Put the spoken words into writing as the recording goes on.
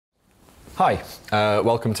Hi,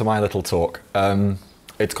 welcome to my little talk.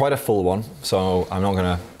 It's quite a full one, so I'm not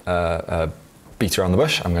going to beat around the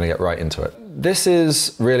bush. I'm going to get right into it. This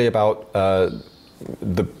is really about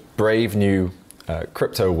the brave new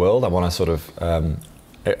crypto world. I want to sort of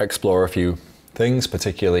explore a few things,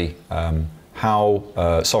 particularly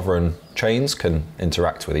how sovereign chains can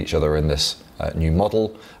interact with each other in this new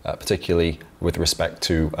model, particularly with respect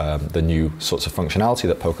to the new sorts of functionality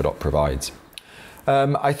that Polkadot provides.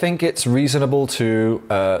 I think it's reasonable to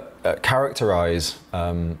characterize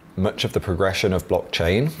much of the progression of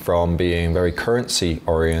blockchain from being very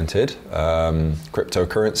currency-oriented,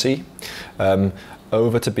 cryptocurrency,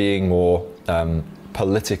 over to being more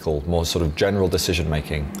political, more sort of general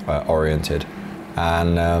decision-making oriented.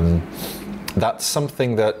 And that's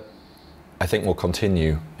something that I think will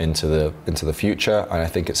continue into the future, and I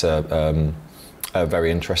think it's a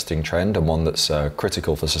very interesting trend and one that's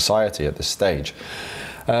critical for society at this stage.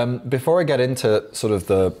 Before I get into sort of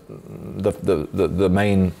the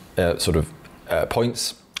main sort of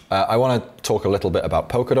points, I want to talk a little bit about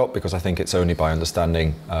Polkadot, because I think it's only by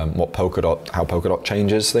understanding how Polkadot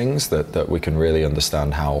changes things that we can really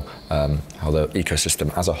understand how the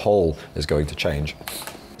ecosystem as a whole is going to change.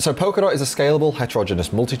 So Polkadot is a scalable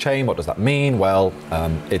heterogeneous multi-chain. What does that mean? Well,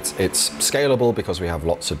 it's scalable because we have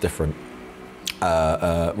lots of different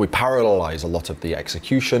we parallelize a lot of the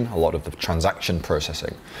execution, a lot of the transaction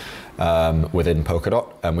processing within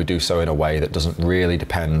Polkadot, and we do so in a way that doesn't really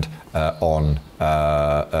depend doesn't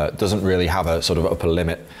really have a sort of upper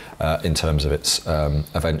limit in terms of its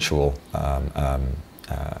eventual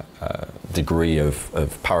degree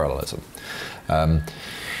of parallelism.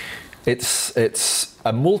 It's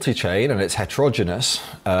a multi-chain and it's heterogeneous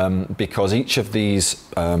because each of these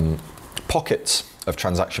pockets of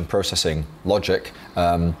transaction processing logic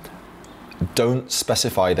don't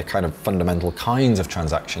specify the kind of fundamental kinds of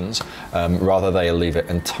transactions, rather they leave it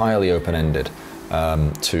entirely open-ended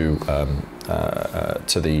to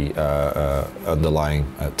the underlying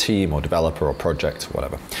team or developer or project,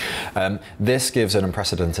 whatever. This gives an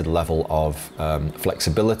unprecedented level of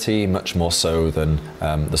flexibility, much more so than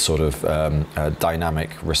the sort of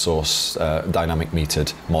dynamic resource, dynamic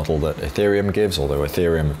metered model that Ethereum gives, although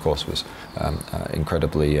Ethereum, of course, was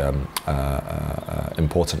incredibly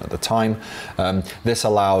important at the time. This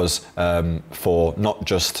allows for not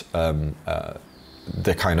just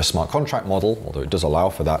the kind of smart contract model, although it does allow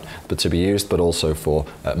for that, but to be used, but also for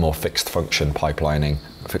more fixed function pipelining,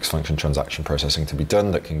 fixed function transaction processing to be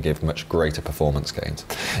done that can give much greater performance gains.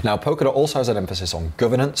 Now, Polkadot also has an emphasis on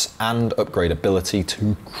governance and upgradability,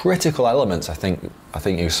 two critical elements I think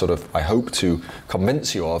you sort of, I hope to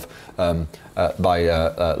convince you of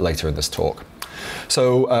by later in this talk.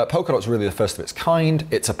 So Polkadot's really the first of its kind.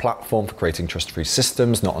 It's a platform for creating trust-free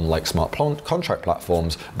systems, not unlike smart contract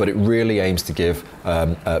platforms, but it really aims to give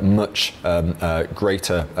much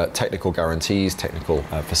greater technical guarantees, technical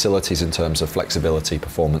facilities in terms of flexibility,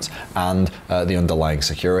 performance, and the underlying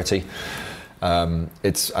security.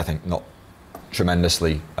 It's, I think, not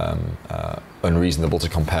tremendously unreasonable to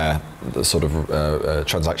compare the sort of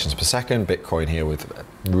transactions per second. Bitcoin here with,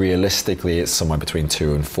 realistically, it's somewhere between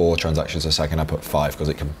 2 and 4 transactions a second. I put 5 because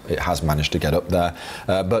it has managed to get up there.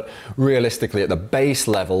 But realistically, at the base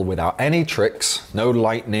level, without any tricks, no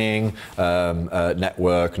lightning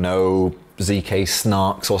network, no ZK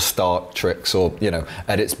snarks or start tricks, or, you know,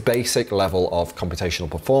 at its basic level of computational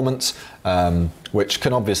performance, which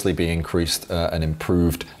can obviously be increased and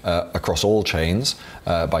improved across all chains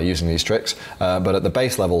by using these tricks. But at the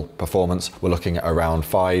base level performance, we're looking at around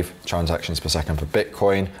 5 transactions per second for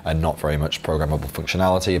Bitcoin and not very much programmable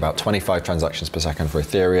functionality, about 25 transactions per second for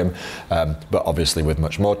Ethereum, but obviously with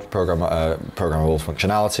much more programmable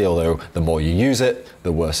functionality, although the more you use it,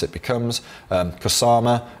 the worse it becomes.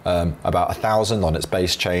 Kusama, about 1,000 on its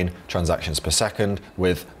base chain transactions per second,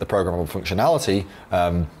 with the programmable functionality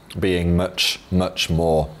being much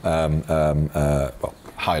more well,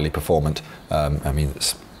 highly performant. I mean,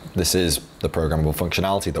 this is the programmable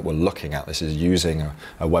functionality that we're looking at. This is using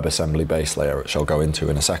a WebAssembly base layer, which I'll go into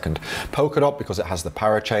in a second. Polkadot, because it has the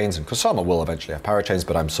parachains, and Kusama will eventually have parachains,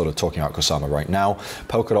 but I'm sort of talking about Kusama right now.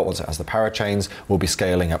 Polkadot, once it has the parachains, will be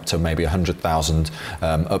scaling up to maybe 100,000,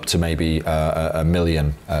 up to maybe a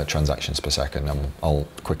million transactions per second, and I'll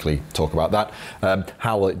quickly talk about that.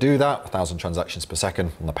 How will it do that? 1,000 transactions per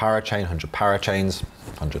second on the parachain, 100 parachains,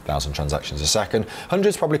 100,000 transactions a second. 100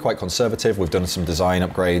 is probably quite conservative. We've done some design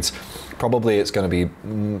upgrades. Probably it's going to be,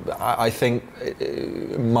 I think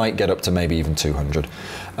it might get up to maybe even 200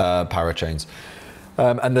 parachains.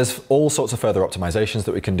 And there's all sorts of further optimizations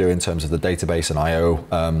that we can do in terms of the database and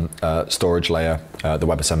I/O storage layer, the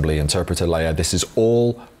WebAssembly interpreter layer. This is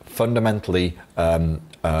all fundamentally on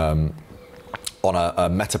a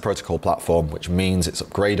meta protocol platform, which means it's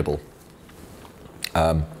upgradable.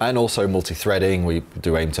 And also multi-threading. We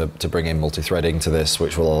do aim to bring in multi-threading to this,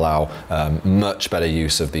 which will allow much better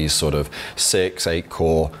use of these sort of 6, 8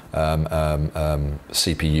 core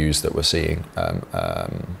CPUs that we're seeing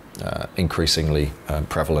increasingly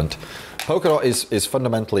prevalent. Polkadot is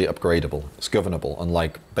fundamentally upgradable. It's governable,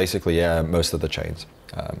 unlike basically most of the chains.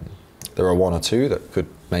 There are 1 or 2 that could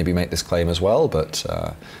maybe make this claim as well, but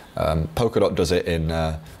Polkadot does it in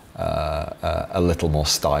a little more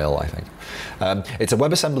style, I think. It's a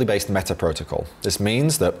WebAssembly-based meta protocol. This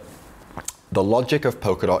means that the logic of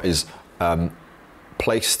Polkadot is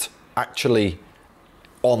placed actually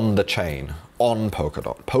on the chain, on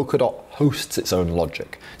Polkadot. Polkadot hosts its own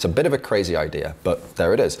logic. It's a bit of a crazy idea, but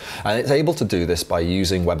there it is. And it's able to do this by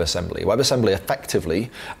using WebAssembly. WebAssembly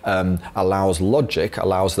effectively allows logic,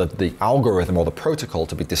 allows the algorithm or the protocol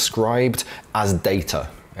to be described as data,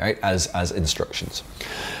 right, as instructions.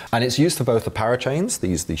 And it's used for both the parachains,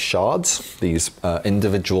 these shards, these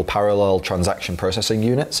individual parallel transaction processing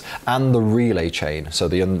units, and the relay chain, so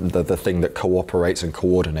the thing that cooperates and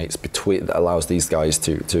coordinates between, that allows these guys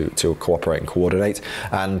to cooperate and coordinate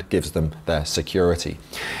and gives them their security.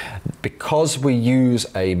 Because we use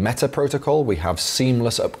a meta protocol, we have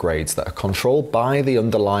seamless upgrades that are controlled by the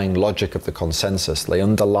underlying logic of the consensus, the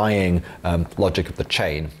underlying logic of the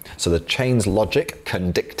chain. So the chain's logic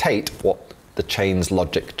can dictate what the chain's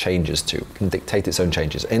logic changes to, can dictate its own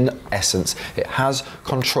changes. In essence, it has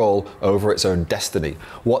control over its own destiny.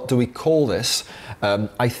 What do we call this?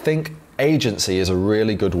 I think agency is a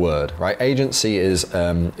really good word, right? Agency is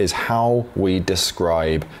how we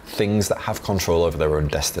describe things that have control over their own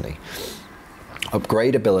destiny.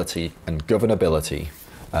 Upgradability and governability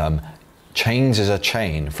changes a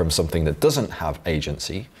chain from something that doesn't have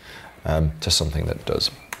agency to something that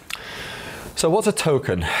does. So what's a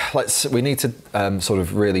token? We need to sort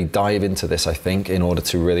of really dive into this, I think, in order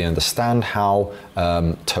to really understand how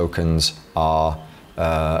tokens are,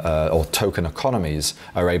 or token economies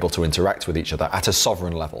are able to interact with each other at a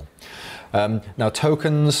sovereign level. Now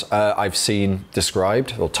tokens I've seen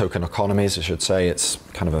described, or token economies I should say, it's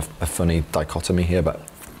kind of a funny dichotomy here, but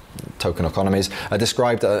token economies are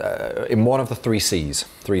described in one of the three C's.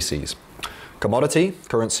 Commodity,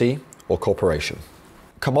 currency, or corporation.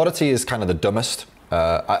 Commodity is kind of the dumbest.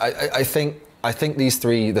 I think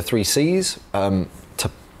the three C's, to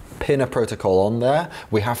pin a protocol on there,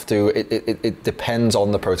 we have to, it depends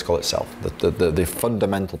on the protocol itself, the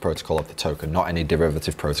fundamental protocol of the token, not any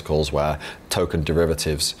derivative protocols where token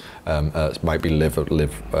derivatives might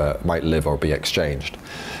live or be exchanged.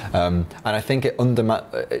 And I think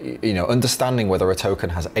understanding whether a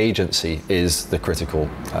token has agency is the critical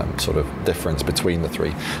sort of difference between the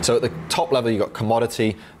three. So at the top level, you've got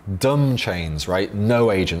commodity, dumb chains, right?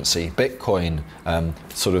 No agency. Bitcoin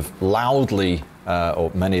sort of loudly,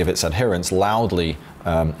 or many of its adherents loudly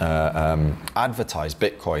advertise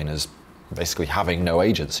Bitcoin as basically having no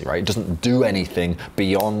agency, right? It doesn't do anything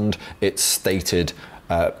beyond its stated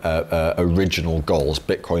original goals.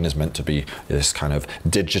 Bitcoin is meant to be this kind of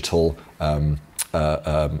digital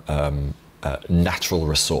natural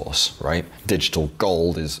resource, right? Digital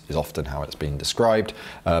gold is often how it's been described.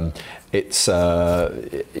 It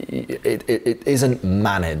isn't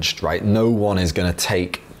managed, right? No one is going to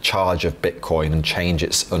take charge of Bitcoin and change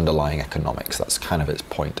its underlying economics. That's kind of its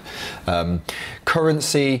point.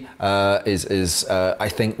 Currency is I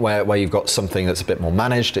think where you've got something that's a bit more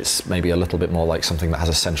managed. It's maybe a little bit more like something that has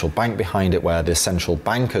a central bank behind it, where the central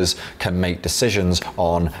bankers can make decisions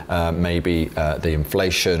on maybe the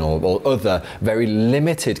inflation or other very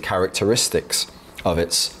limited characteristics of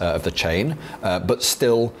the chain, but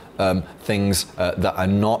still things that are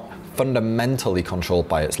not fundamentally controlled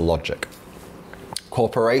by its logic.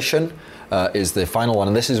 Corporation is the final one,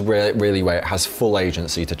 and this is really where it has full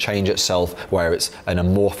agency to change itself, where it's an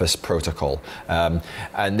amorphous protocol.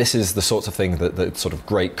 And this is the sorts of thing that sort of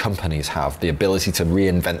great companies have, the ability to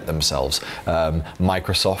reinvent themselves.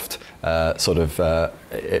 Microsoft,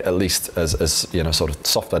 at least as you know, sort of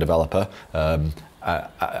software developer,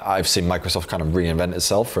 I've seen Microsoft kind of reinvent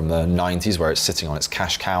itself from the 90s, where it's sitting on its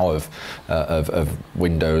cash cow of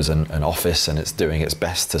Windows and Office, and it's doing its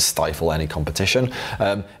best to stifle any competition,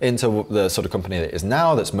 into the sort of company that it is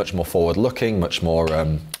now, that's much more forward-looking, much more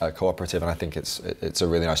cooperative, and I think it's a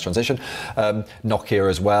really nice transition. Nokia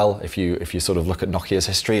as well. If you sort of look at Nokia's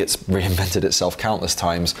history, it's reinvented itself countless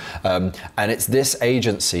times, and it's this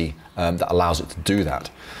agency that allows it to do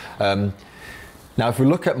that. Now, if we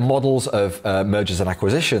look at models of mergers and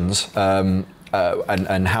acquisitions,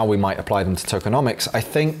 and how we might apply them to tokenomics, I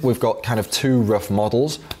think we've got kind of two rough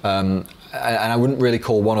models, and I wouldn't really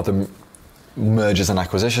call one of them mergers and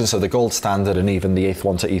acquisitions. So the gold standard and even the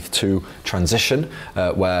ETH1 to ETH2 transition,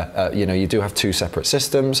 where you do have two separate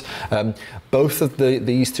systems. Both of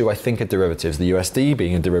these two, I think, are derivatives. The USD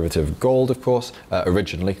being a derivative of gold, of course,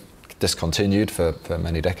 originally. Discontinued for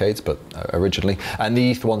many decades, but originally. And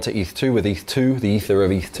the ETH1 to ETH2 with ETH2, the ether of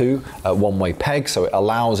ETH2, one-way peg, so it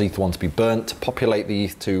allows ETH1 to be burnt to populate the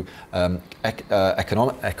ETH2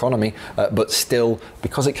 economy, but still,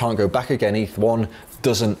 because it can't go back again, ETH1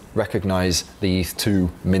 doesn't recognize the ETH2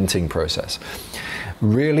 minting process.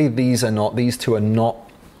 Really, these two are not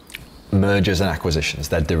mergers and acquisitions,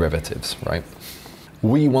 they're derivatives, right?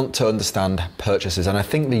 We want to understand purchases, and I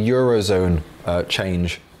think the Eurozone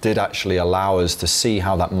change did actually allow us to see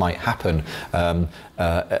how that might happen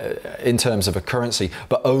in terms of a currency,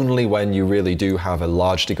 but only when you really do have a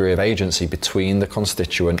large degree of agency between the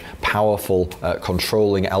constituent, powerful,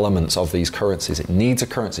 controlling elements of these currencies. It needs a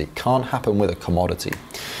currency. It can't happen with a commodity.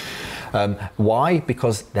 Why?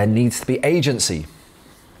 Because there needs to be agency.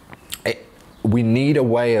 We need a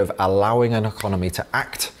way of allowing an economy to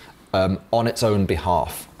act on its own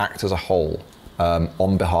behalf, act as a whole.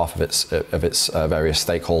 On behalf of its various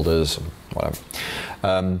stakeholders, whatever.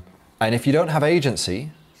 And if you don't have agency,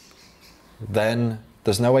 then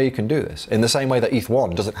there's no way you can do this. In the same way that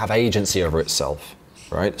ETH1 doesn't have agency over itself,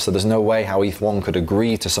 right? So there's no way how ETH1 could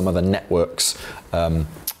agree to some of the network's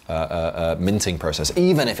minting process,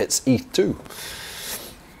 even if it's ETH2.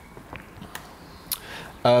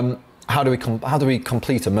 How do we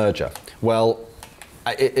complete a merger? Well,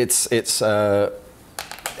 it's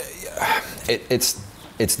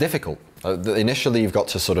difficult. Initially, you've got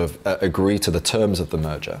to sort of agree to the terms of the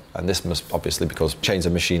merger, and this must obviously, because chains are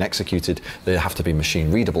machine executed, they have to be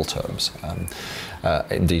machine readable terms,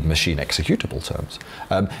 indeed machine executable terms.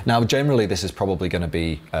 Now, generally, this is probably going to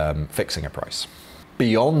be fixing a price.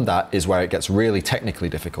 Beyond that is where it gets really technically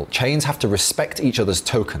difficult. Chains have to respect each other's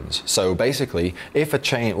tokens. So basically, if a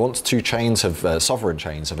chain, once two chains have, sovereign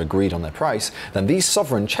chains have agreed on their price, then these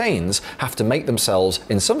sovereign chains have to make themselves,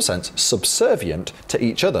 in some sense, subservient to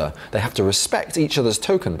each other. They have to respect each other's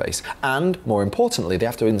token base. And more importantly, they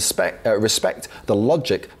have to respect the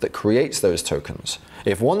logic that creates those tokens.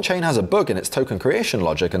 If one chain has a bug in its token creation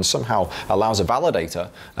logic and somehow allows a validator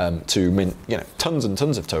to mint tons and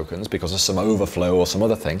tons of tokens because of some overflow or some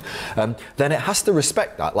other thing, then it has to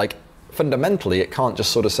respect that. Like, fundamentally, it can't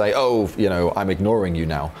just sort of say, oh, I'm ignoring you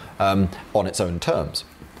now, on its own terms.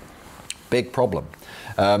 Big problem.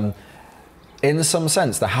 In some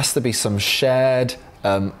sense, there has to be some shared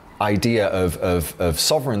idea of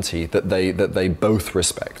sovereignty that they both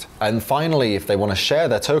respect. And finally, if they want to share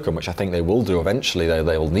their token, which I think they will do eventually,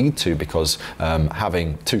 they will need to, because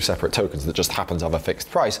having two separate tokens that just happen to have a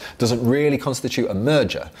fixed price doesn't really constitute a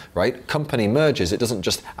merger, right? Company merges, it doesn't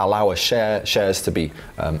just allow shares to be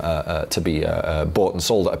bought and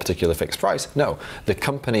sold at a particular fixed price. No, the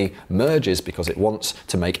company merges because it wants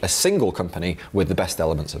to make a single company with the best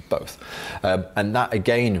elements of both. And that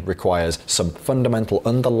again requires some fundamental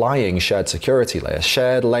underlying shared security layer,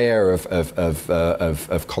 shared layer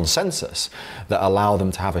of consensus that allow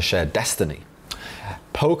them to have a shared destiny.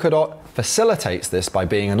 Polkadot facilitates this by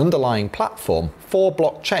being an underlying platform for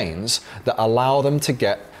blockchains that allow them to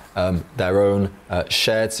get their own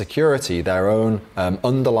shared security, their own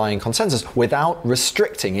underlying consensus, without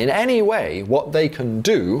restricting in any way what they can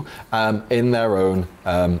do in their own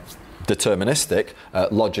deterministic,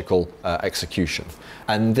 logical execution.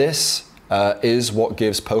 And this is what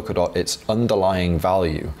gives Polkadot its underlying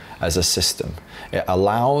value as a system. It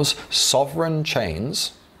allows sovereign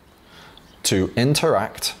chains to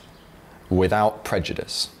interact without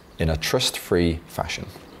prejudice in a trust-free fashion.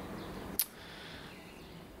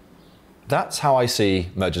 That's how I see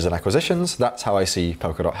mergers and acquisitions. That's how I see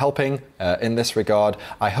Polkadot helping in this regard.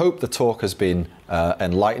 I hope the talk has been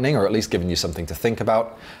enlightening, or at least given you something to think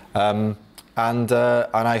about. And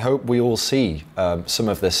I hope we all see some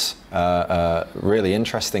of this really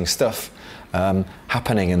interesting stuff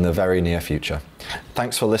happening in the very near future.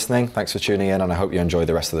 Thanks for listening, thanks for tuning in, and I hope you enjoy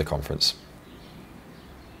the rest of the conference.